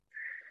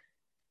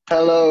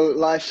Hello,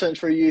 Life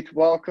Central Youth.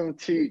 Welcome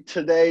to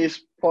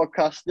today's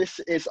podcast. This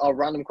is our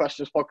random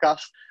questions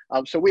podcast.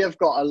 So we have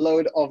got a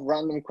load of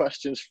random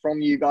questions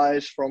from you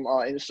guys from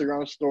our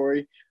Instagram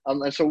story.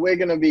 And so we're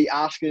going to be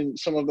asking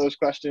some of those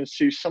questions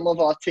to some of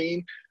our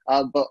team,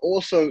 but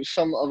also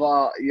some of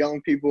our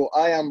young people.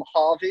 I am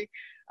Harvey,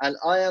 and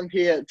I am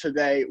here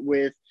today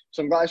with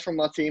some guys from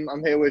our team.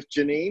 I'm here with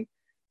Jannine.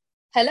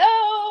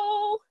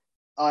 Hello.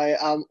 I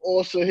am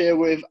also here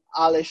with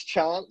Alice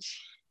Chance.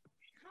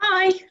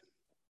 Hi.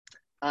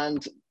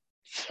 And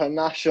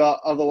Tanasha,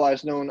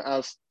 otherwise known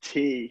as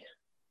T.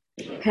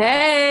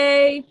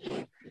 Hey.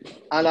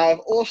 And I've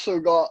also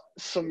got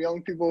some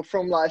young people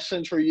from Life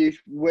Central Youth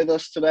with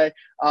us today.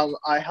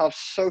 I have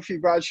Sophie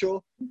Bradshaw.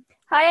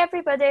 Hi,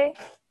 everybody.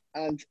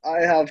 And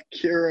I have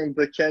Kieron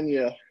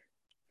Bekenya.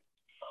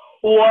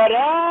 What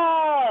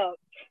up?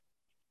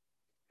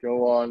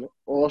 Go on.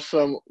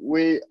 Awesome.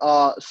 We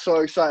are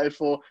so excited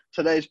for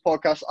today's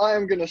podcast. I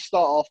am going to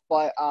start off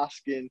by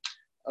asking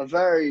a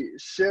very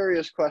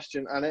serious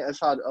question, and it has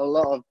had a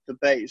lot of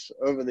debates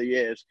over the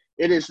years.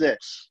 It is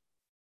this: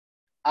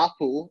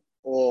 Apple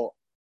or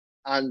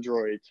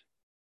Android?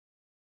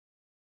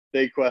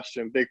 Big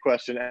question.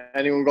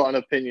 Anyone got an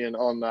opinion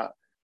on that?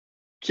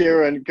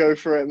 Kieron, go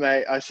for it,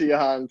 mate. I see your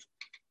hand.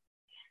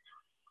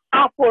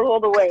 Apple all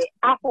the way.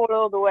 Apple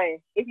all the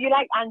way. If you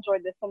like Android,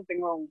 there's something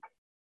wrong.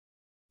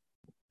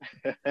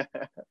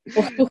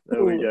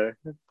 There we go.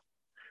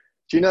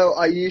 Do you know,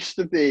 I used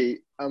to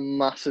be a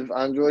massive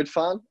Android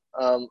fan,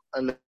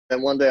 and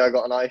then one day I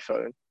got an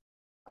iPhone,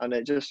 and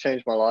it just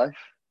changed my life.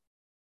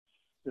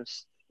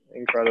 Just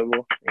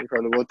incredible.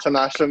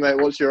 Tanasha, mate,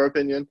 what's your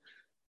opinion?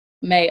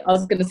 Mate, I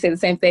was going to say the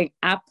same thing.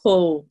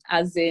 Apple,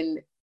 as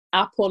in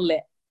Apple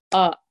it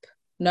up.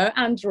 No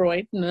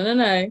Android.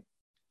 No.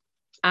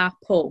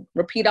 Apple.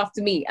 Repeat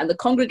after me. And the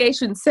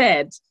congregation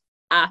said,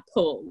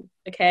 Apple.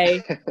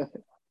 Okay?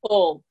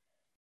 Apple.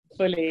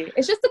 Fully.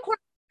 It's just the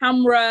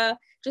camera.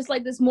 Just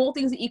like there's more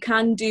things that you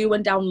can do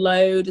and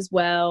download as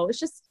well. It's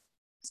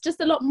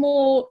just a lot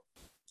more.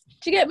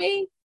 Do you get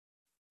me?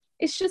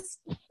 It's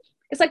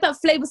like that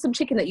flavoursome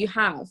chicken that you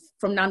have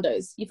from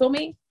Nando's. You feel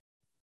me?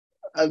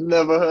 I've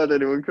never heard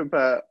anyone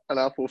compare an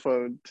Apple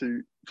phone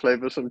to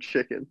flavoursome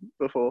chicken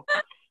before.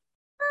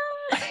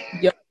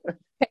 Yep.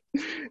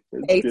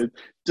 It's good.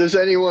 Does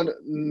anyone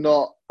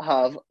not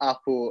have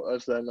Apple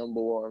as their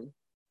number one?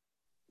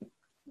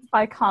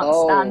 I can't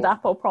stand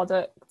Apple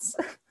products.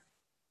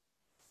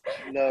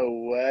 No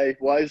way.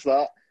 Why is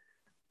that?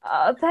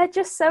 They're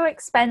just so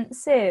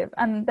expensive,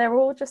 and they're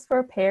all just for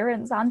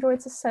appearance.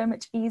 Androids are so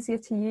much easier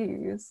to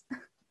use.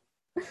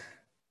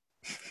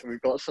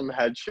 We've got some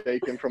head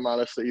shaking from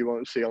Alice that you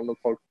won't see on the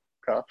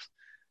podcast.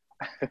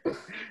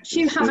 If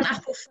you have an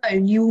Apple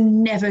phone, you will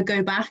never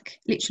go back.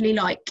 Literally,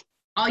 like,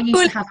 I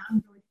used to have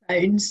Android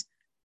phones,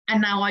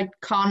 and now I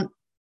can't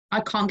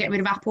get rid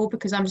of Apple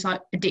because I'm just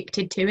like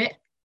addicted to it.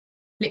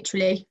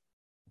 Literally.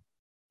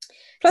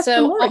 Plus,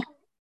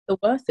 they're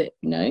worth it,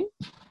 you know?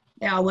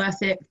 They are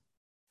worth it.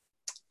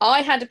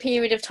 I had a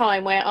period of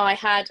time where I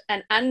had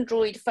an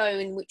Android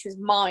phone, which was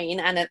mine,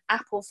 and an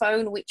Apple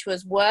phone, which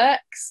was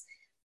works,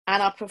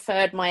 and I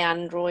preferred my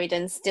Android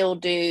and still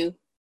do.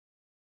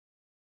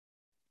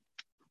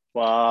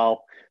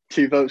 Wow.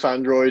 2 votes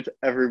Android,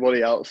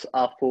 everybody else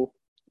Apple.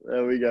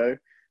 There we go.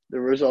 The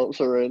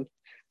results are in.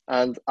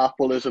 And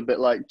Apple is a bit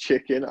like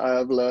chicken, I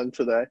have learned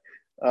today.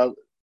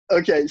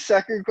 Okay,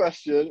 second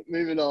question,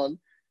 moving on.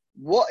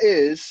 What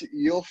is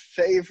your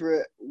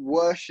favourite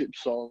worship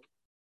song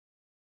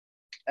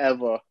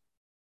ever?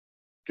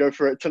 Go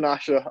for it,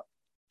 Tanasha.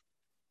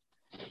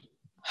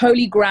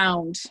 Holy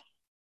Ground.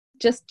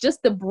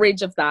 Just the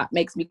bridge of that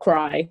makes me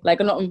cry. Like,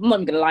 I'm not even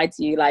going to lie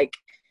to you. Like,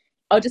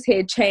 I'll just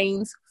hear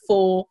chains,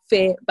 fall,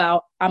 fear,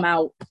 bow, I'm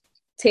out.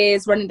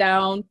 Tears running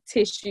down,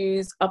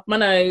 tissues up my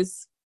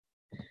nose.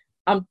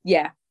 I'm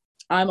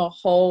a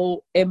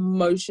whole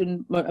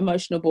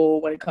emotional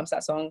ball when it comes to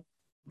that song.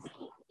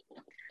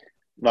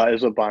 That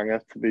is a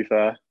banger, to be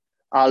fair.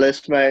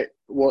 Alice, mate,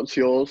 what's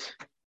yours?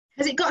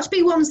 Has it got to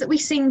be ones that we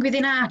sing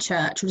within our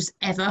church, or just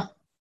ever?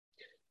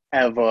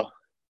 Ever.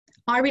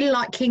 I really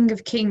like King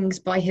of Kings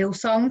by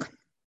Hillsong.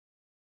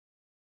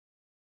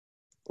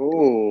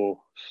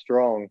 Oh,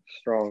 strong.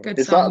 Good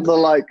Is song. that the,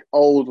 like,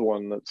 old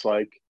one that's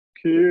like,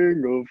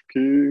 King of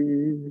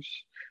Kings?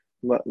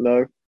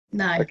 No?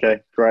 No. Okay,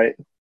 great.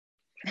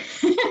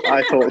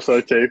 I thought so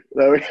too.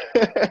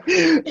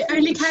 It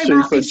only came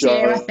out this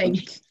year, I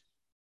think.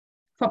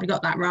 Probably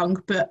got that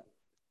wrong, but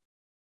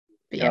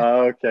yeah.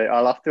 Okay,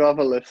 I'll have to have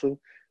a listen.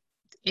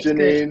 It's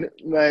Jannine,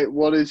 good. mate,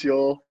 what is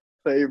your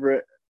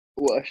favourite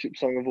worship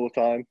song of all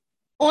time?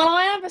 Well,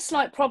 I have a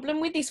slight problem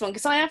with this one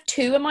because I have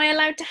 2. Am I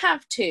allowed to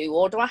have 2,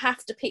 or do I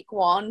have to pick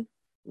one?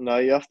 No,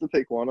 you have to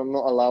pick one. I'm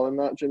not allowing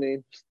that,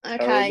 Jannine. It's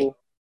Okay. terrible.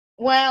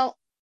 Well,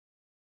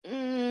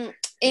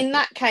 in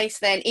that case,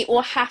 then it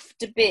will have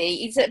to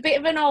be. It's a bit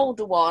of an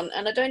older one,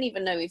 and I don't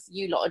even know if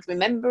you lot would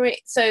remember it.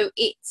 So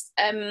it's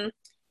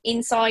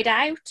Inside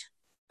Out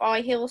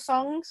by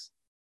Hillsongs.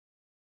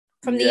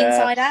 From the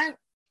Inside Out.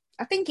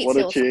 I think it's What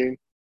a Hillsong. tune.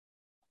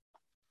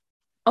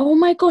 Oh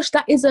my gosh,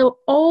 that is a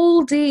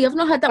oldie. I've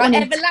not heard that Like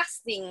one.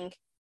 Everlasting.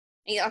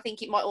 I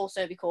think it might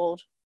also be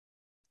called.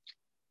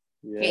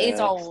 Yeah. It is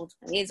old.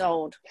 It is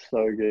old.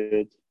 So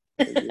good.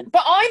 So good.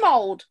 But I'm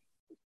old.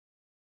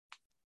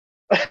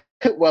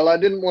 Well, I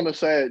didn't want to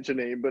say it,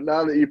 Jannine, but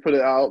now that you put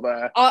it out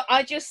there.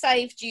 I just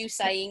saved you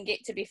saying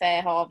it, to be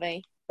fair,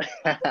 Harvey.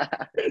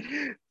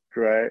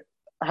 Great.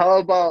 How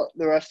about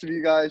the rest of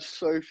you guys?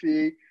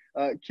 Sophie,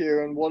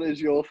 Kieron, what is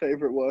your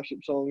favourite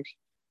worship songs?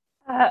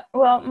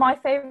 Well, my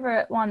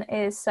favourite one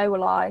is So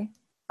Will I.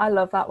 I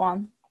love that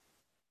one.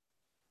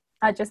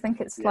 I just think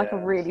it's like a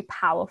really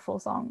powerful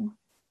song.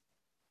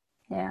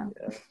 Yeah.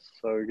 Yeah,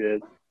 so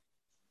good.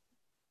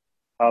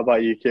 How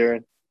about you,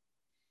 Kieron?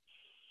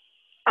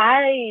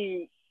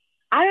 I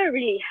don't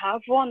really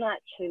have one,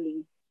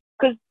 actually,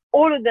 because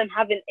all of them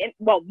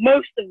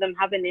most of them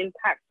have an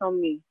impact on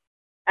me,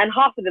 and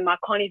half of them I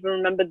can't even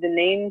remember the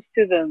names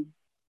to them.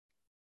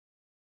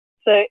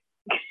 So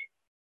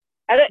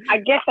I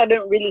guess I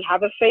don't really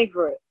have a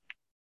favorite.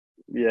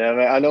 Yeah,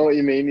 mate, I know what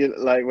you mean.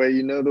 Like where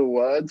you know the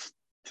words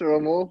to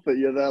them all, but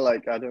you're there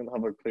like, I don't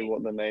have a clue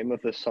what the name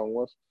of this song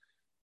was.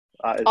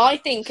 I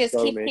think as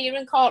so me.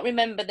 Kieron can't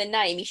remember the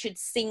name, he should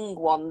sing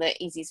one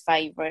that is his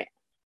favourite.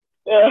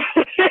 If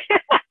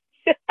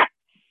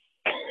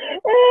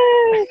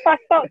I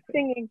start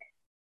singing,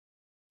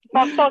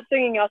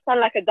 I'll sound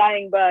like a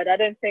dying bird. I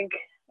don't think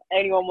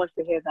anyone wants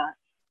to hear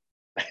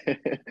that.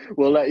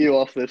 We'll let you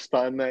off this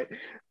time, mate.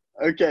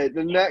 Okay,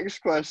 the next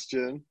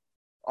question.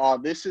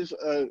 This is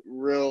a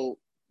real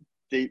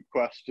deep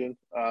question.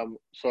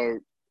 So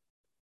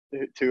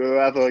to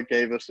whoever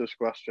gave us this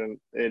question,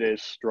 it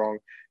is strong.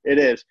 It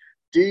is.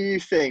 Do you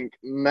think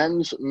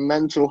men's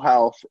mental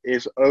health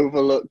is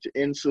overlooked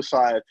in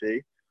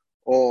society,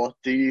 or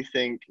do you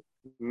think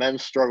men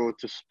struggle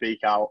to speak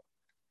out?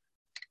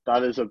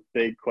 That is a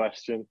big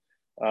question.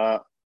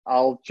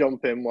 I'll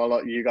jump in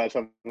while you guys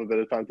have a bit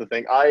of time to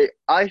think. I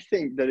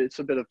think that it's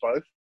a bit of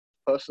both,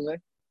 personally.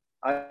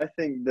 I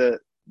think that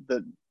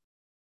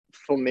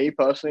for me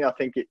personally, I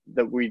think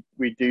that we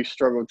do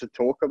struggle to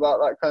talk about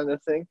that kind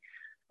of thing.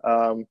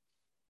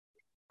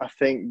 I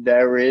think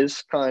there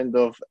is kind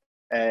of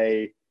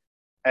a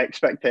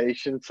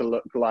expectation to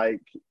look like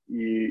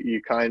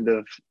you kind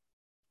of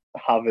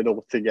have it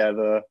all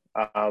together,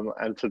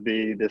 and to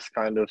be this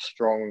kind of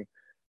strong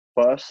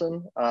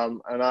person.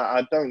 And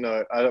I don't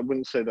know, I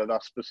wouldn't say that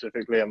that's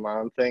specifically a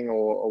man thing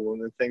or a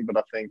woman thing, but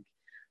I think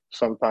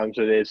sometimes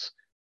it is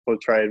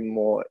portrayed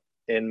more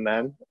in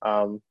men.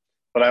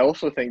 But I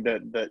also think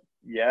that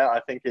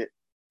I think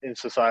in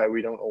society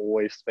we don't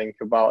always think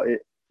about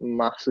it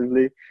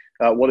massively.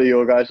 What are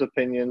your guys'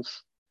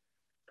 opinions?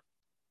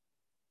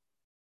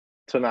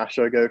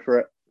 Tanasha, go for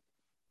it.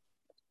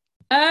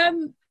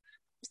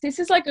 This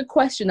is like a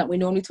question that we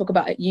normally talk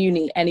about at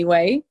uni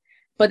anyway,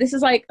 but this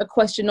is like a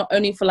question not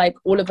only for like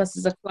all of us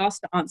as a class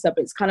to answer,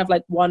 but it's kind of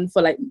like one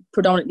for like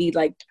predominantly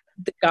like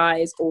the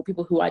guys or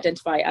people who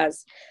identify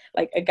as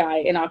like a guy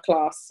in our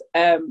class,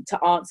 to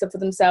answer for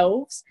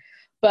themselves.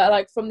 But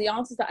like from the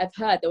answers that I've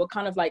heard, they were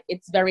kind of like,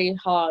 it's very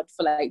hard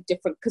for like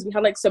different, because we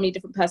have like so many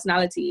different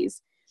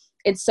personalities.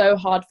 It's so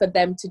hard for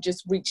them to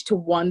just reach to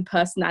one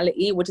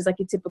personality, which is like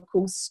a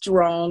typical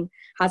strong,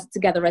 has it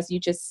together, as you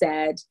just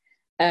said.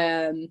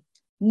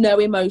 No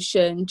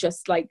emotion,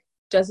 just like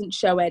doesn't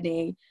show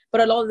any.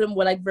 But a lot of them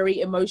were like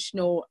very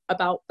emotional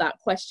about that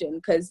question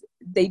because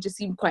they just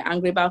seemed quite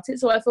angry about it.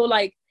 So I feel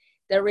like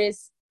there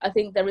is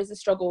a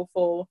struggle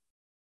for,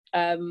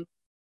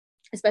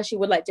 especially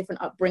with like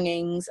different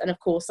upbringings, and of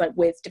course like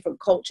with different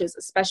cultures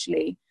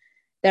especially,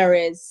 there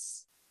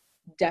is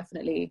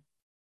definitely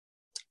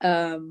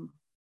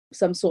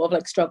some sort of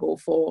like struggle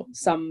for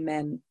some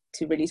men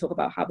to really talk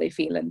about how they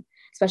feel, and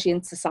especially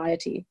in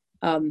society,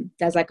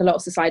 there's like a lot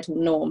of societal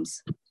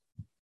norms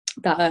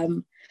that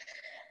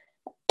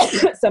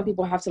some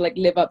people have to like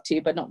live up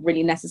to, but not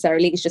really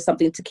necessarily. It's just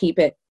something to keep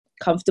it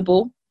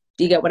comfortable.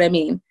 Do you get what I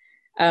mean?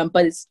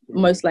 But it's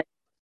most likely,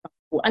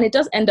 and it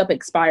does end up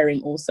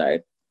expiring also.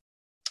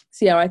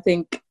 So yeah, I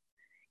think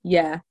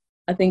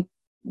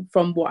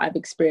from what I've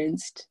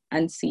experienced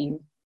and seen,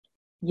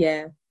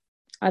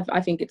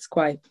 I think it's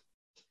quite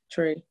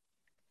true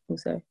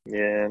also.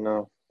 Yeah,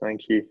 no,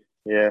 thank you.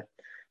 Yeah,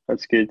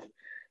 that's good.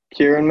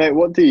 Kieron, mate,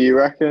 what do you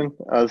reckon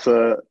as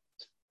a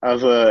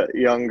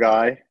young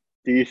guy?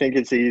 Do you think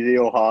it's easy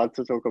or hard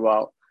to talk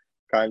about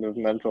kind of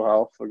mental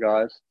health for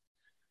guys?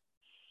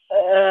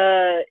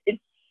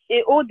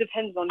 It all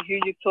depends on who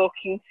you're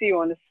talking to,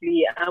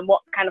 honestly, and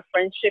what kind of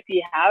friendship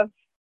you have.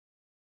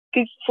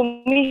 Because for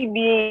me,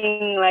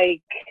 being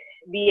like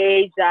the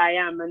age that I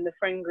am and the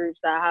friend groups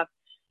that I have,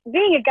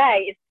 being a guy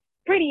is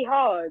pretty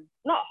hard.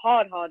 Not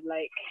hard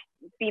like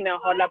female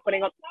hard, like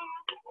putting up.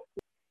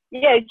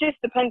 Yeah, it just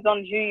depends on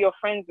who you're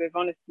friends with,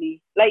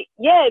 honestly. Like,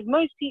 yeah,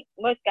 most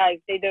guys,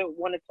 they don't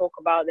want to talk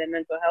about their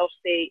mental health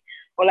state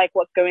or like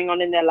what's going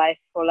on in their life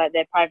or like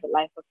their private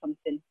life or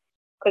something,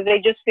 because they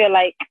just feel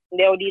like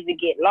they'll either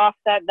get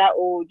laughed at that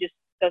or just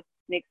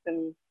makes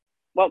them,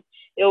 well,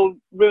 it'll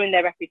ruin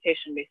their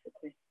reputation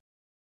basically.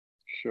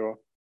 Sure.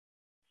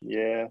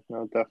 Yeah,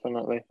 no,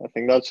 definitely. I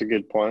think that's a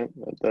good point.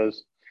 That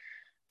there's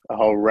a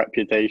whole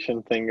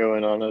reputation thing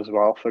going on as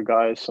well for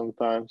guys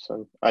sometimes,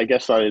 and I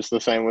guess that is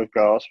the same with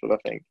girls. But I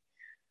think,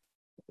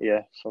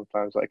 yeah,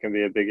 sometimes that can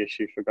be a big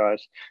issue for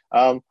guys.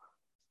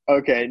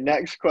 Okay,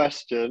 next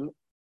question.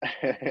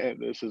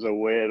 This is a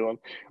weird one.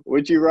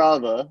 Would you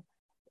rather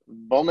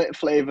vomit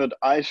flavored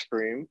ice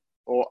cream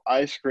or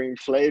ice cream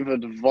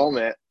flavored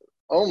vomit?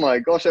 Oh my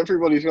gosh,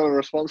 everybody's got a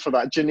response for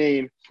that.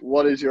 Jannine,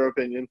 what is your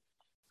opinion?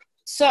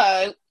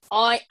 So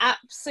I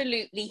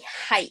absolutely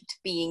hate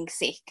being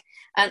sick,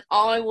 and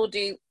I will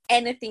do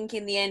anything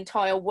in the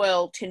entire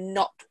world to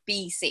not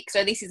be sick.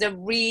 So this is a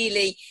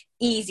really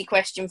easy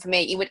question for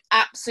me. It would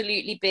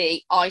absolutely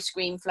be ice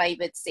cream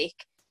flavoured sick,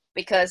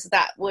 because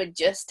that would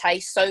just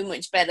taste so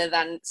much better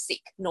than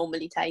sick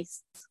normally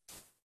tastes.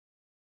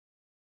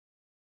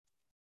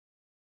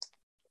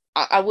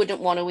 I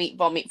wouldn't want to eat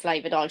vomit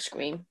flavoured ice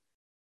cream.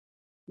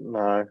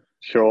 No,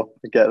 sure,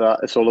 I get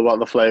that. It's all about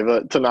the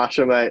flavour.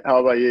 Tanasha, mate,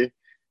 how about you?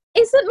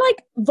 Isn't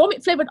like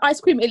vomit flavored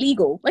ice cream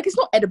illegal? Like, it's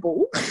not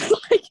edible.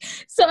 Like,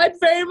 so I'd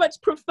very much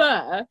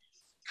prefer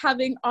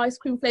having ice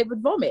cream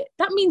flavored vomit.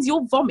 That means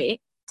your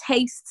vomit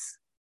tastes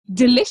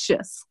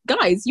delicious.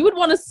 Guys, you would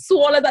want to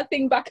swallow that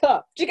thing back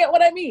up. Do you get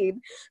what I mean?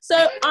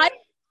 So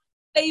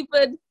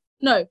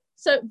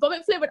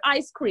vomit flavored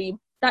ice cream,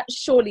 that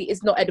surely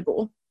is not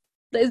edible.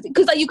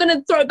 Because like, you're going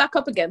to throw it back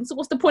up again. So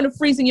what's the point of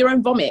freezing your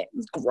own vomit?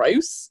 It's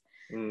gross.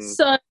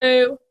 So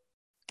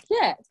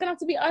yeah, it's going to have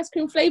to be ice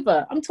cream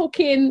flavour. I'm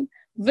talking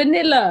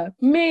vanilla,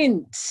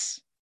 mint,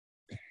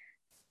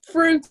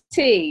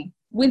 fruity,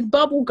 with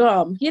bubble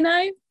gum, you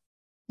know?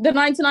 The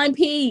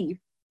 99p.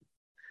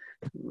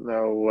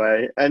 No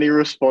way. Any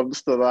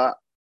response to that?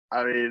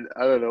 I mean,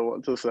 I don't know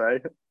what to say.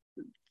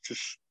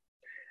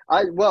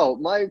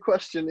 My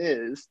question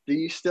is, do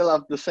you still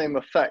have the same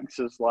effects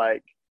as,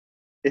 like,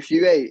 if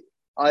you ate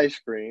ice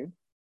cream,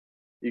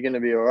 you're going to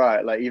be all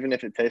right. Like, even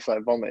if it tastes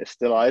like vomit, it's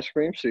still ice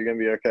cream, so you're going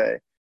to be okay.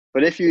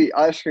 But if you eat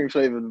ice cream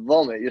flavored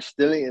vomit, you're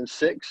still eating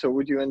sick. So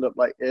would you end up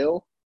like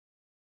ill?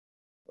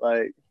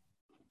 Like,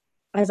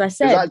 as I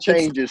said, that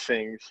changes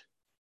things.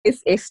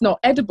 It's not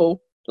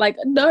edible. Like,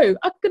 no,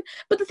 I could.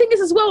 But the thing is,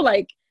 as well,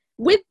 like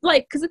with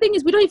like, because the thing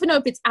is, we don't even know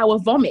if it's our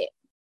vomit.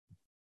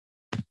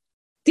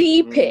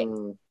 Deep it.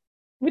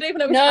 We don't even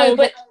know if it's our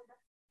vomit.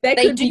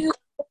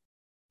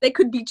 They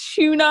could be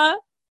tuna.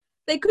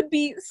 They could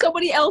be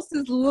somebody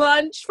else's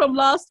lunch from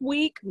last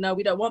week. No,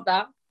 we don't want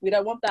that. We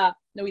don't want that.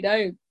 No, we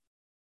don't.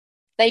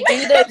 They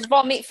do those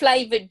vomit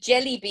flavoured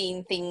jelly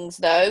bean things,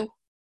 though.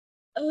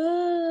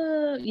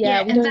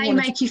 Yeah, and they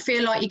make you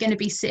feel like you're going to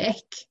be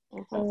sick.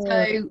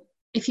 So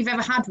if you've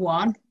ever had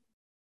one,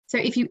 so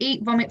if you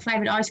eat vomit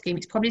flavoured ice cream,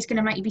 it's probably just going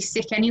to make you be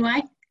sick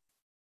anyway.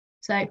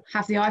 So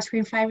have the ice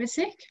cream flavoured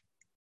sick.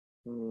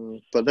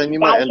 But then you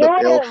might end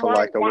up ill for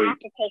like a week. Have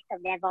the taste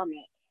of their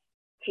vomit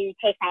to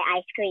taste like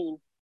ice cream.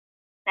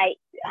 Like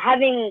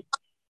having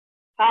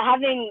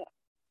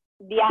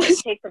the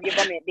aftertaste of your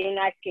vomit being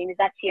ice cream is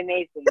actually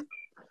amazing.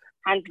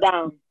 Hands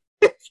down.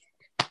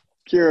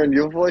 Kieron,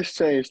 your voice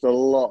changed a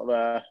lot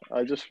there.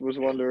 I just was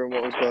wondering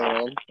what was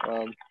going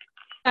on.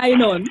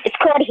 Hang on. It's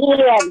called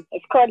helium.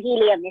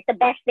 It's the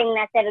best thing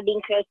that's ever been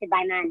created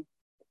by man.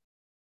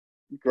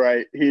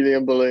 Great.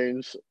 Helium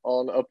balloons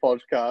on a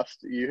podcast.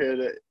 You heard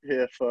it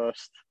here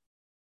first.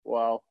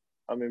 Wow.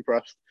 I'm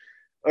impressed.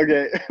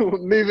 Okay,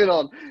 moving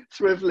on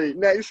swiftly.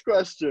 Next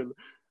question.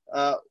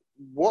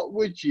 What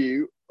would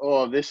you,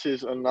 this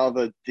is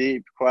another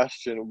deep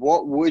question.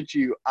 What would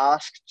you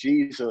ask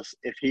Jesus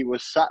if he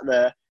was sat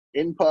there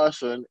in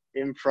person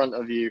in front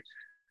of you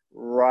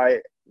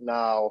right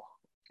now?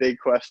 Big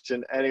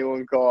question.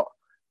 Anyone got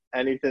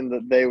anything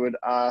that they would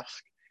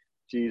ask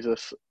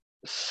Jesus?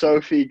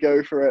 Sophie,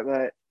 go for it,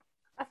 mate.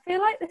 I feel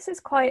like this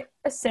is quite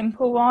a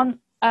simple one.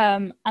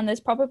 And there's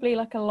probably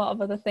like a lot of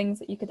other things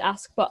that you could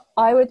ask, but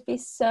I would be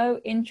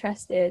so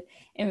interested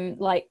in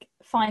like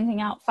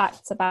finding out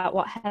facts about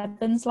what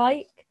heaven's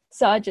like.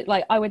 So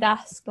I would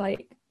ask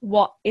like,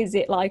 what is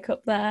it like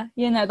up there?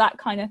 You know, that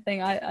kind of thing.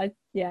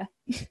 Yeah.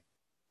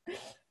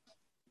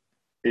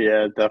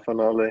 Yeah,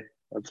 definitely.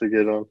 That's a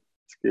good one.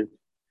 It's good.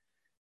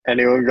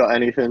 Anyone got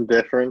anything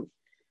different?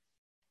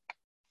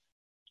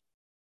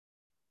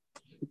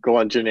 Go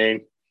on,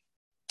 Jannine.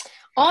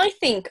 I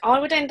think I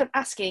would end up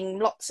asking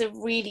lots of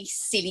really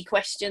silly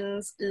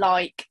questions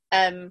like,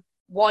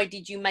 why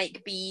did you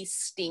make bees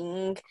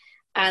sting?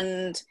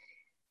 And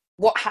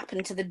what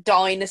happened to the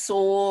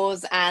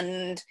dinosaurs?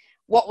 And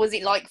what was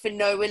it like for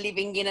Noah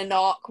living in an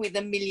ark with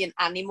 1 million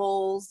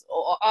animals?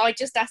 Or I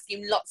just ask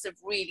him lots of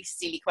really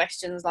silly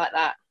questions like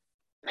that.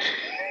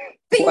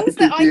 Things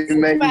that I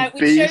think about,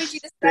 which shows you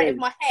the state of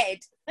my head.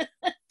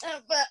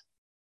 But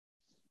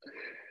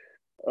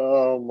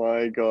oh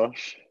my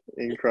gosh,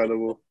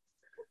 incredible.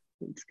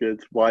 It's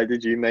good. Why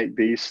did you make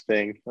bees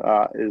sting?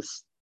 That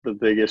is the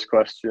biggest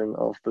question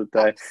of the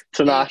day.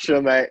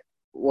 Tanasha, mate,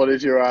 what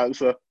is your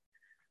answer?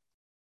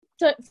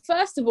 So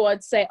first of all,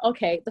 I'd say,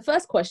 okay, the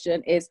first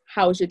question is,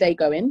 how's your day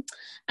going?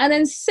 And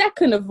then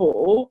second of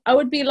all, I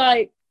would be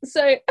like,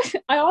 So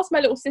I asked my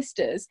little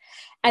sisters,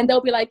 and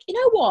they'll be like, you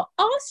know what?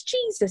 Ask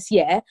Jesus,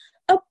 yeah.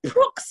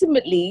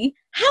 Approximately,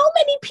 how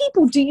many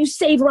people do you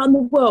save around the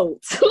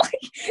world?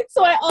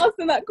 So I asked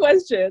them that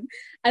question,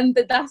 and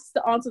that's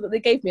the answer that they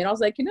gave me. And I was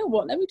like, you know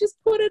what? Let me just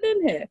put it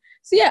in here.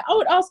 So yeah, I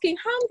would ask him,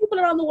 how many people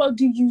around the world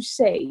do you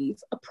save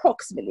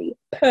approximately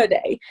per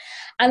day?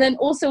 And then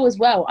also as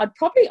well, I'd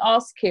probably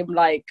ask him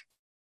like,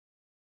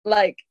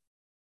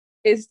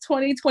 is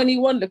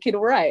 2021 looking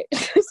all right?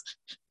 Because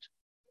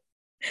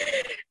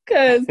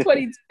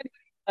 2020,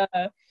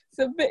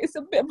 it's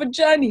a bit of a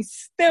journey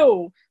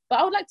still. But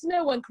I would like to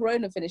know when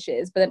Corona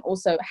finishes, but then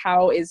also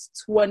how is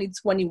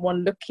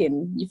 2021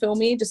 looking? You feel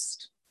me?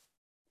 Just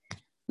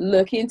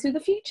look into the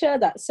future.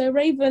 That's so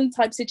Raven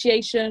type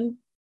situation,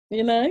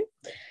 you know?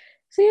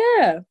 So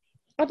yeah,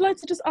 I'd like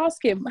to just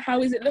ask him,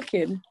 how is it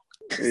looking?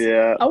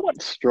 Yeah,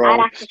 strong.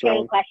 I'd ask the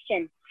same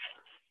question.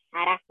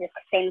 I'd ask the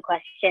same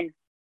question.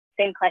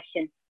 Same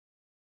question.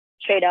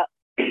 Straight up.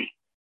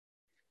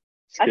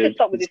 I should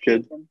stop with this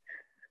season.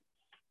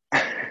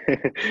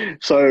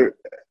 So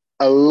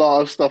a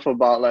lot of stuff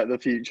about like the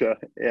future,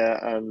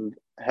 and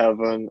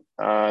heaven,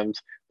 and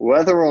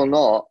whether or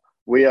not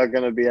we are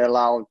going to be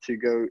allowed to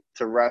go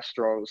to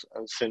restaurants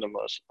and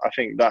cinemas. I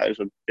think that is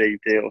a big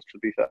deal, to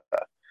be fair.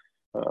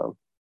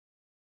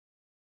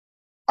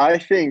 I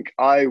think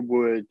I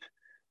would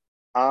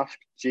ask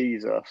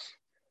Jesus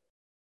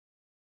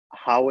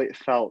how it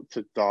felt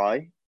to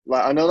die.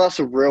 Like, I know that's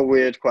a real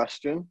weird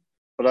question,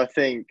 but I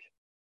think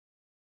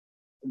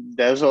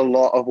there's a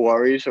lot of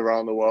worries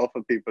around the world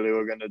for people who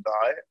are going to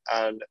die.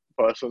 And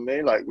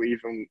personally, like,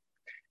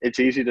 it's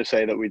easy to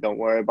say that we don't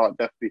worry about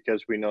death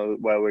because we know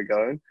where we're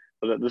going.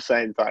 But at the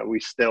same time, we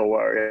still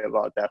worry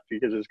about death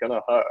because it's going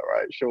to hurt,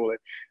 right? Surely.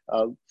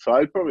 So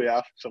I'd probably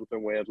ask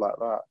something weird like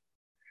that.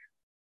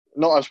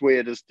 Not as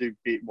weird as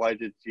why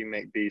did you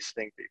make bees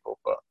sting people,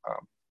 but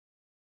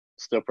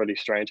still pretty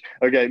strange.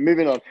 Okay,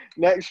 moving on.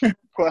 Next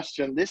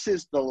question. This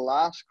is the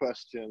last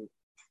question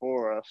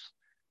for us.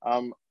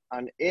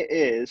 And it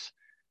is,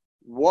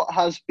 what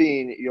has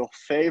been your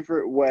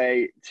favorite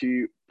way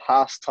to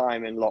pass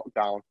time in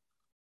lockdown?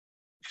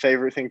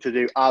 Favorite thing to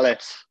do?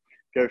 Alice,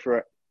 go for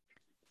it.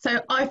 So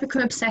I've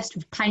become obsessed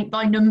with paint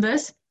by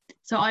numbers.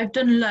 So I've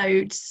done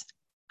loads,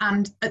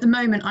 and at the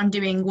moment I'm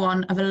doing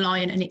one of a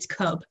lion and its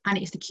cub, and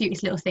it's the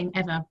cutest little thing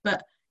ever.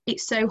 But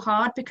it's so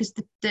hard because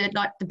the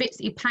bits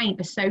that you paint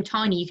are so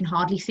tiny you can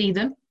hardly see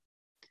them.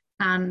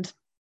 And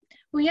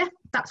well, yeah,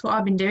 that's what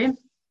I've been doing.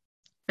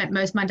 Spent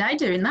most of my day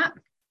doing that.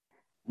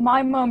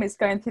 My mum is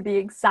going through the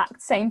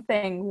exact same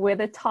thing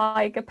with a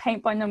tiger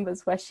paint by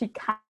numbers, where she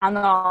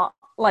cannot,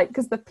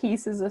 because the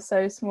pieces are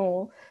so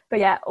small. But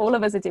yeah, all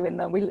of us are doing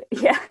them.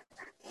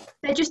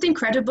 They're just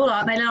incredible,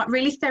 aren't they? They're like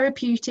really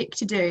therapeutic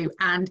to do,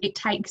 and it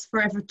takes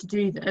forever to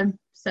do them.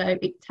 So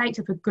it takes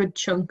up a good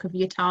chunk of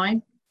your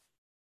time.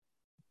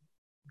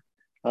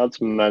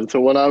 That's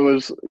mental. When I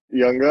was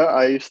younger,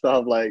 I used to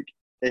have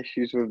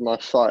issues with my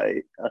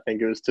sight. I think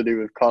it was to do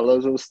with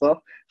colours and stuff.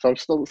 So I'm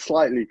still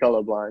slightly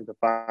colourblind,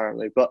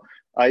 apparently. But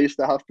I used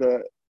to have to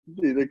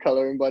do the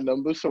colouring by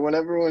numbers. So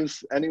whenever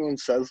anyone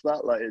says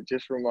that, it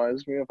just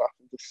reminds me of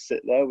having to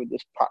sit there with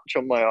this patch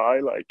on my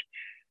eye,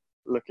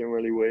 looking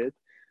really weird.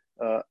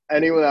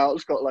 Anyone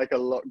else got a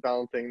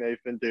lockdown thing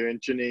they've been doing?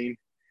 Jannine?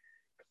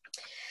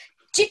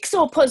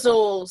 Jigsaw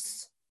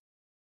puzzles.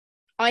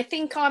 I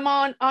think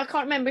I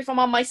can't remember if I'm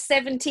on my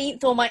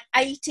 17th or my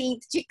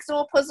 18th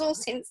jigsaw puzzle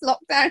since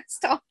lockdown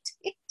started.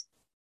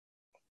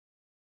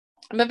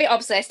 I'm a bit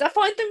obsessed. I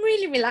find them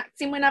really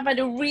relaxing when I've had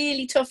a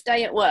really tough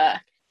day at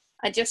work.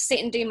 I just sit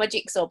and do my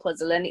jigsaw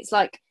puzzle, and it's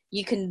like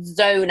you can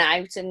zone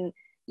out and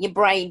your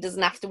brain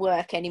doesn't have to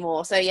work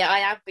anymore. So yeah, I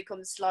have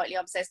become slightly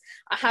obsessed.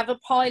 I have a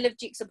pile of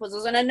jigsaw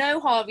puzzles, and I know,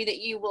 Harvey, that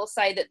you will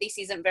say that this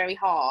isn't very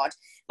hard,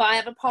 but I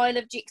have a pile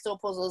of jigsaw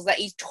puzzles that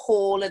is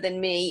taller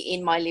than me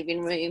in my living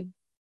room.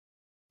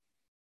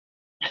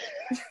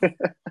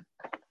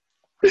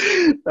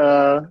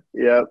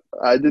 Yeah,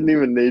 I didn't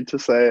even need to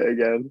say it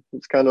again.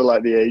 It's kind of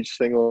like the age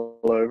thing all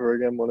over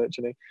again, wasn't it,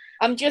 Jannine?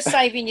 I'm just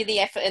saving you the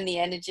effort and the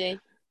energy.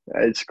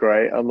 It's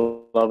great. I'm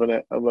loving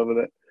it.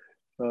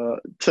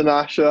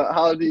 Tanasha,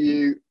 how do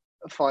you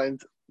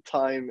find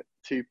time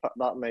to...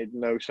 That made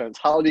no sense.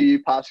 How do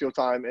you pass your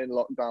time in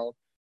lockdown?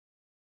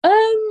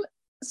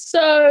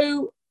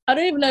 So I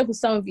don't even know if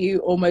some of you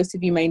or most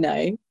of you may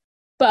know,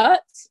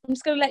 but I'm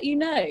just going to let you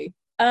know.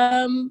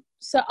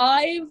 So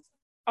I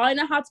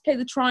know how to play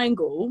the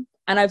triangle,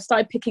 and I've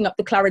started picking up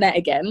the clarinet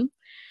again.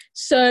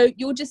 So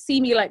you'll just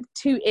see me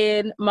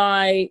tooting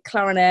my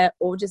clarinet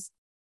or just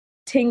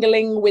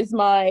tingling with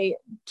my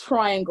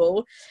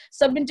triangle.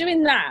 So I've been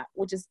doing that,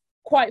 which is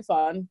quite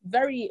fun,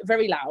 very,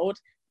 very loud,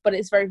 but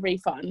it's very, very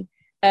fun.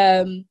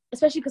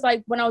 Especially because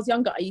when I was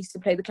younger, I used to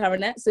play the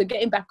clarinet. So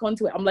getting back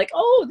onto it, I'm like,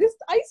 oh,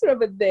 I used to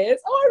remember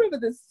this. Oh, I remember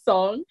this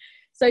song.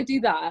 So I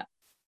do that.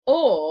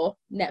 Or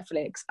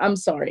Netflix. I'm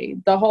sorry.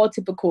 The whole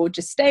typical,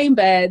 just stay in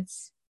bed,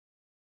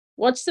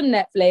 watch some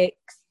Netflix,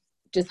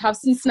 just have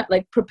some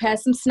prepare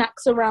some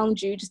snacks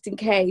around you just in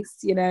case,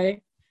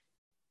 And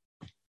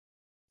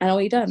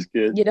all you're done. That's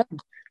good. You're done.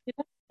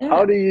 Yeah.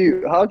 How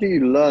do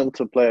you learn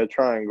to play a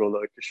triangle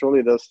though? 'Cause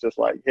surely that's just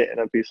like hitting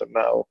a piece of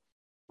metal.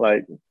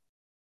 Like,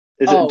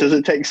 does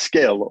it take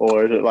skill,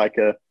 or is it like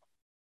a?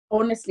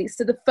 Honestly,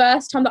 so the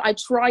first time that I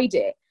tried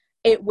it,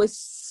 it was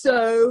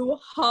so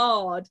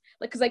hard.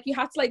 Like, because like you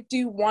have to like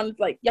do one,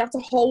 like you have to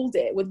hold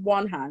it with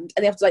one hand,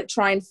 and you have to like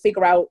try and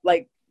figure out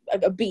like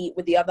a beat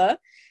with the other,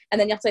 and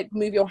then you have to like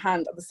move your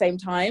hand at the same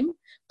time.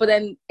 But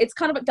then it's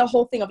kind of like the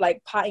whole thing of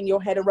like patting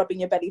your head and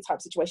rubbing your belly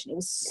type situation. It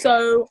was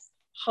so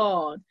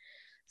hard.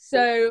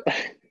 So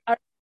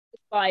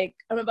I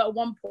remember at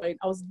one point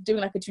I was doing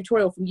like a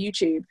tutorial from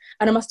YouTube,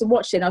 and I must have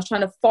watched it, and I was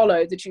trying to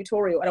follow the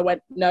tutorial, and I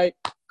went, no,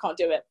 can't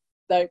do it.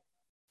 So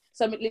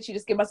I'm literally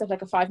just give myself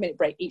like a 5-minute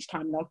break each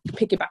time, and I'll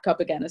pick it back up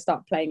again and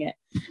start playing it.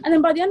 And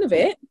then by the end of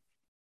it,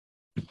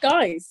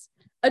 guys,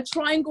 a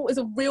triangle is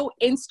a real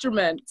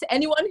instrument. To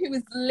anyone who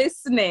is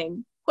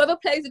listening, whoever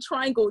plays a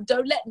triangle,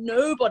 don't let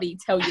nobody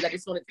tell you that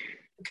it's not,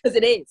 because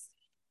it is.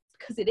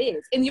 Because it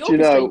is. In the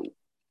orchestra,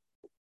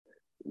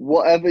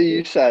 whatever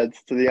you said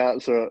to the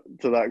answer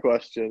to that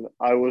question,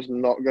 I was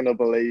not going to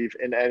believe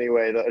in any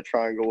way that a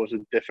triangle was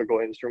a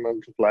difficult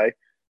instrument to play.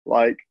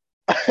 Like,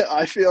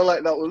 I feel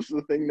like that was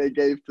the thing they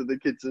gave to the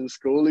kids in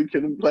school who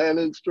couldn't play an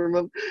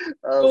instrument.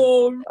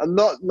 I'm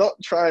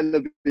not trying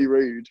to be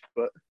rude,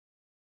 but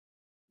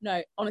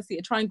no, honestly,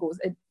 a triangle is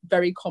a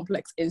very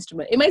complex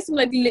instrument. It may seem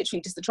like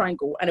literally just a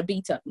triangle and a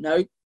beater. No,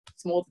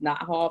 it's more than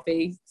that,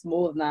 Harvey. It's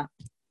more than that.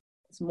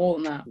 It's more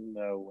than that.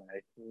 No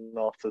way,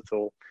 not at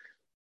all.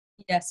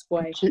 Yes,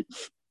 way.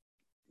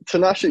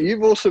 Tanasha,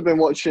 you've also been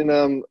watching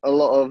a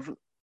lot of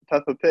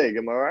Peppa Pig,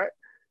 am I right?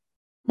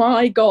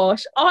 My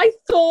gosh, I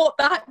thought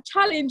that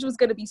challenge was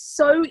going to be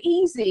so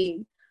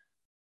easy.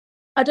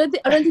 I don't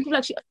think people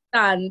actually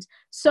understand.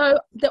 So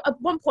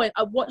at one point,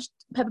 I watched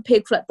Peppa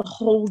Pig for like the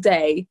whole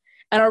day,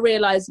 and I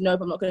realized,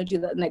 nope, I'm not going to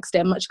do that the next day.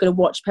 I'm actually going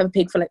to watch Peppa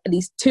Pig for like at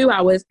least 2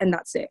 hours, and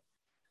that's it.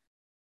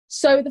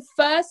 So the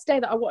first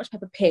day that I watched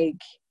Peppa Pig,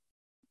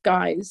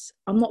 guys,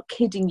 I'm not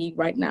kidding you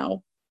right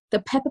now, the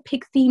Peppa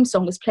Pig theme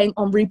song was playing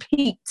on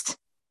repeat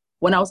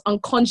when I was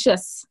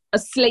unconscious,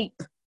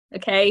 asleep,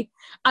 okay?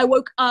 I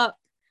woke up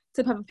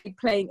to Peppa Pig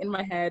playing in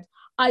my head.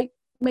 I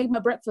made my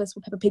breakfast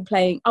with Peppa Pig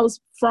playing. I was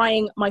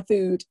frying my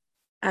food,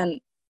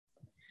 and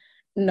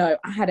no,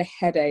 I had a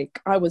headache.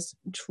 I was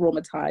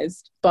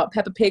traumatized. But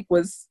Peppa Pig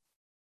was,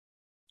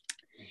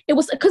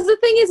 because the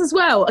thing is as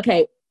well,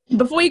 okay,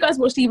 before you guys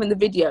watched even the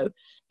video,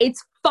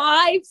 it's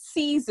 5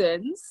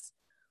 seasons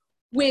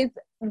with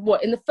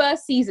in the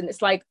first season,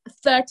 it's like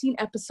 13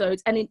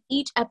 episodes, and in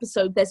each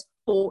episode, there's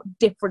 4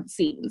 different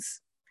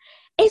scenes.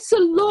 It's a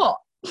lot.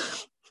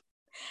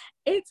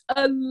 It's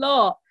a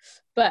lot.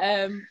 But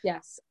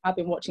yes, I've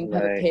been watching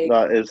Peppa Pig.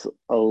 That is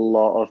a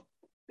lot of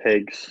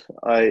pigs.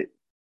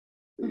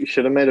 You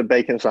should have made a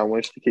bacon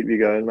sandwich to keep you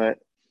going, mate.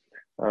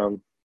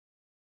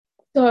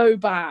 So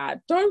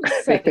bad. Don't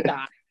say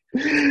that.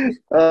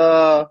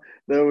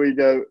 There we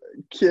go.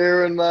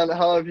 Kieron, man,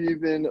 how have you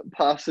been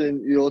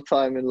passing your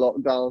time in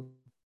lockdown?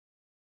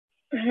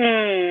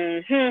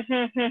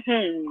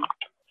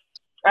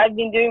 I've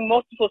been doing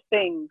multiple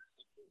things.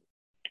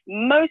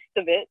 Most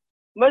of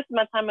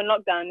my time in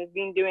lockdown has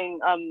been doing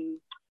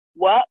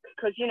work,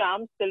 because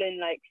I'm still in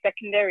like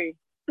secondary.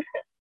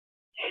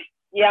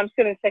 Yeah, I'm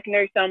still in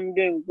secondary, so I'm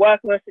doing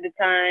work most of the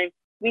time.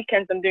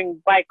 Weekends I'm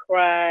doing bike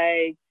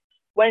rides.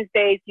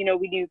 Wednesdays,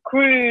 we do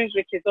cruise,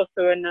 which is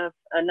also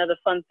another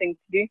fun thing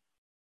to do.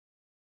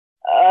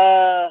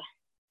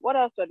 What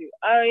else do I do?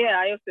 Oh yeah,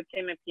 I also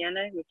play my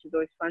piano, which is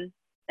always fun,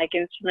 like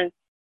instruments.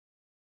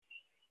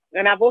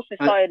 And I've also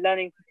started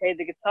learning to play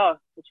the guitar,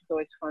 which is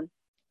always fun.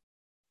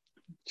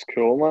 It's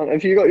cool, man.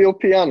 Have you got your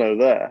piano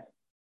there?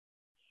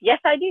 Yes,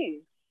 I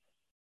do.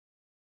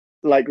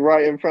 Like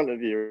right in front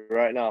of you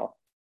right now?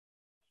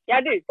 Yeah,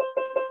 I do.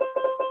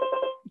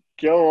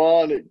 Go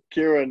on,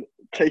 Kieron.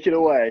 Take it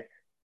away.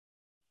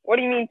 What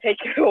do you mean, take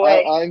it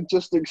away? I'm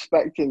just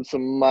expecting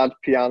some mad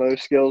piano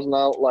skills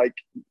now. Like,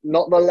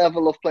 not the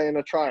level of playing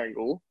a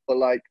triangle, but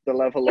like the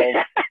level of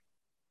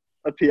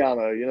a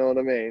piano. You know what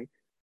I mean?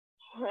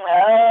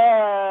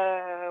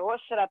 What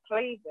should I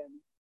play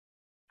then?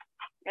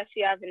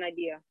 Actually, I have an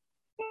idea.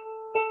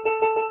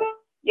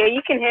 Yeah,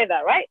 you can hear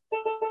that, right?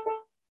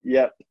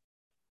 Yep.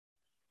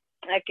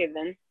 Okay,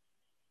 then.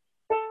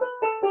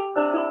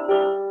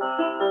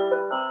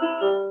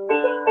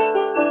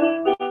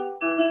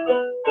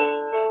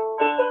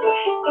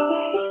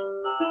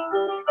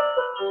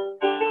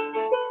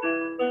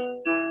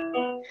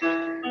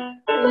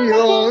 You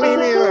only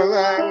need a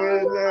light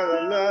with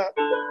la.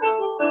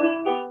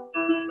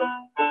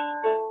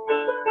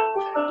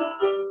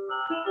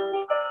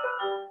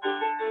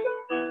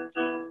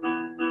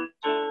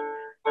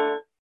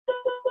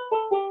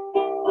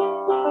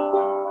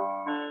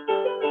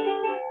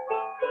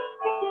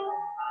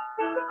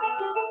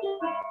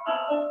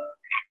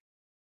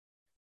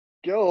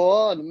 Go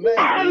on, mate.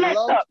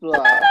 Love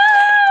that.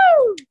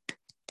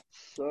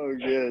 So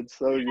good,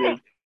 so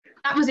good.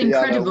 That was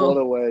incredible.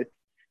 What a way.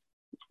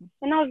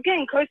 And I was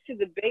getting close to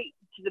the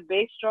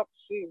bass drop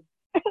too.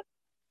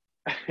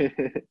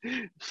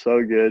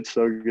 So good,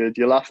 so good.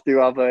 You'll have to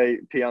have a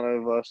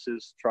piano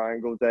versus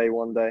triangle day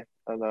one day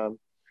and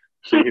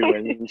see who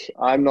wins.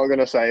 I'm not going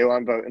to say who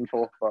I'm voting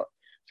for, but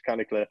it's kind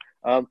of clear.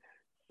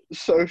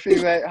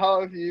 Sophie, mate,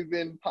 how have you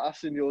been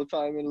passing your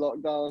time in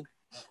lockdown?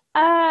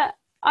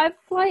 I've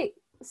like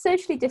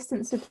socially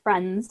distanced with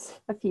friends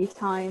a few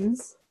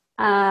times.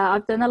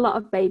 I've done a lot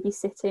of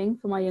babysitting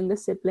for my younger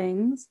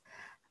siblings,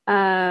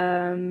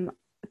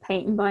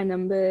 painting by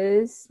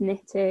numbers,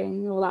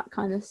 knitting, all that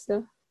kind of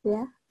stuff.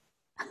 Yeah.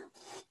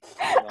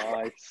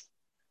 Nice.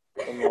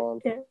 Come on.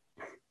 Yeah.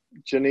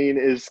 Jannine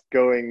is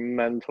going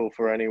mental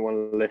for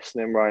anyone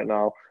listening right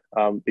now,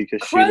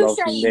 because she loves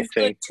Crocheting's knitting.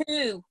 good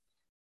too.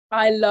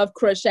 I love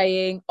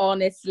crocheting.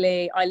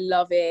 Honestly, I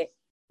love it.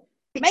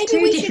 It's Maybe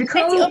too we should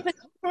set it up difficult. as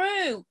a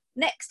crew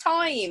next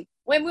time.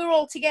 When we're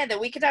all together,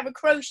 we could have a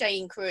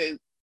crocheting crew.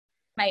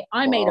 Mate,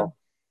 I made a Wow.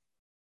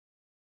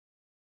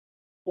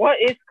 What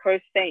is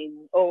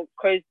crocheting? Or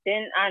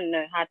crocheting? I don't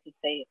know how to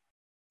say it.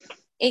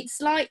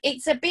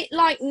 It's a bit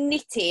like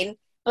knitting,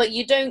 but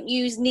you don't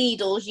use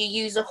needles, you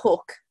use a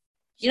hook.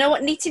 Do you know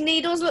what knitting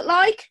needles look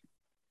like?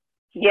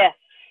 Yes,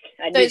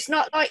 I So do. it's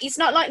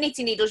not like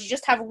knitting needles, you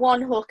just have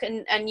one hook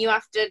and you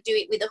have to do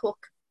it with a hook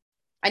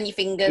and your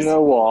Do fingers. you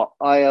know what?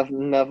 I have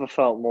never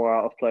felt more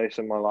out of place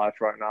in my life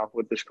right now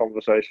with this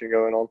conversation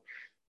going on.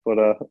 But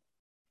I'm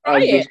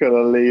Try just going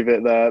to leave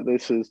it there.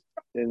 This is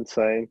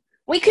insane.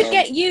 We could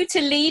get you to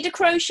lead a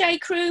crochet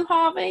crew,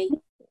 Harvey.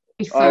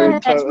 Be I fun. would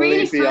It's totally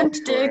really be fun up to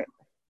for do. it, but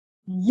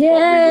we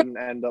Yeah. wouldn't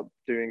end up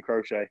doing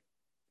crochet.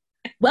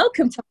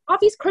 Welcome to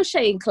Harvey's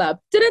Crocheting Club.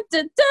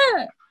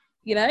 Da-da-da-da.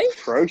 You know?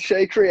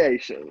 Crochet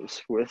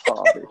Creations with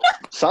Harvey.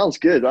 Sounds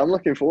good. I'm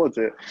looking forward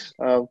to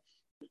it.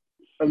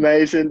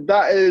 Amazing.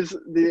 That is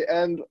the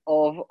end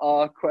of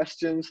our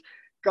questions.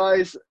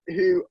 Guys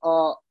who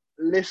are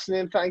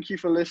listening, thank you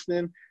for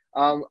listening.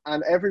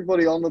 And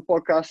everybody on the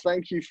podcast,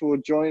 thank you for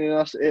joining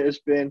us. It has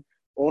been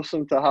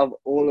awesome to have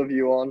all of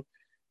you on.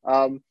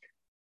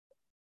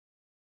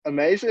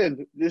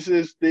 Amazing. This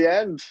is the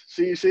end.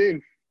 See you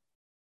soon.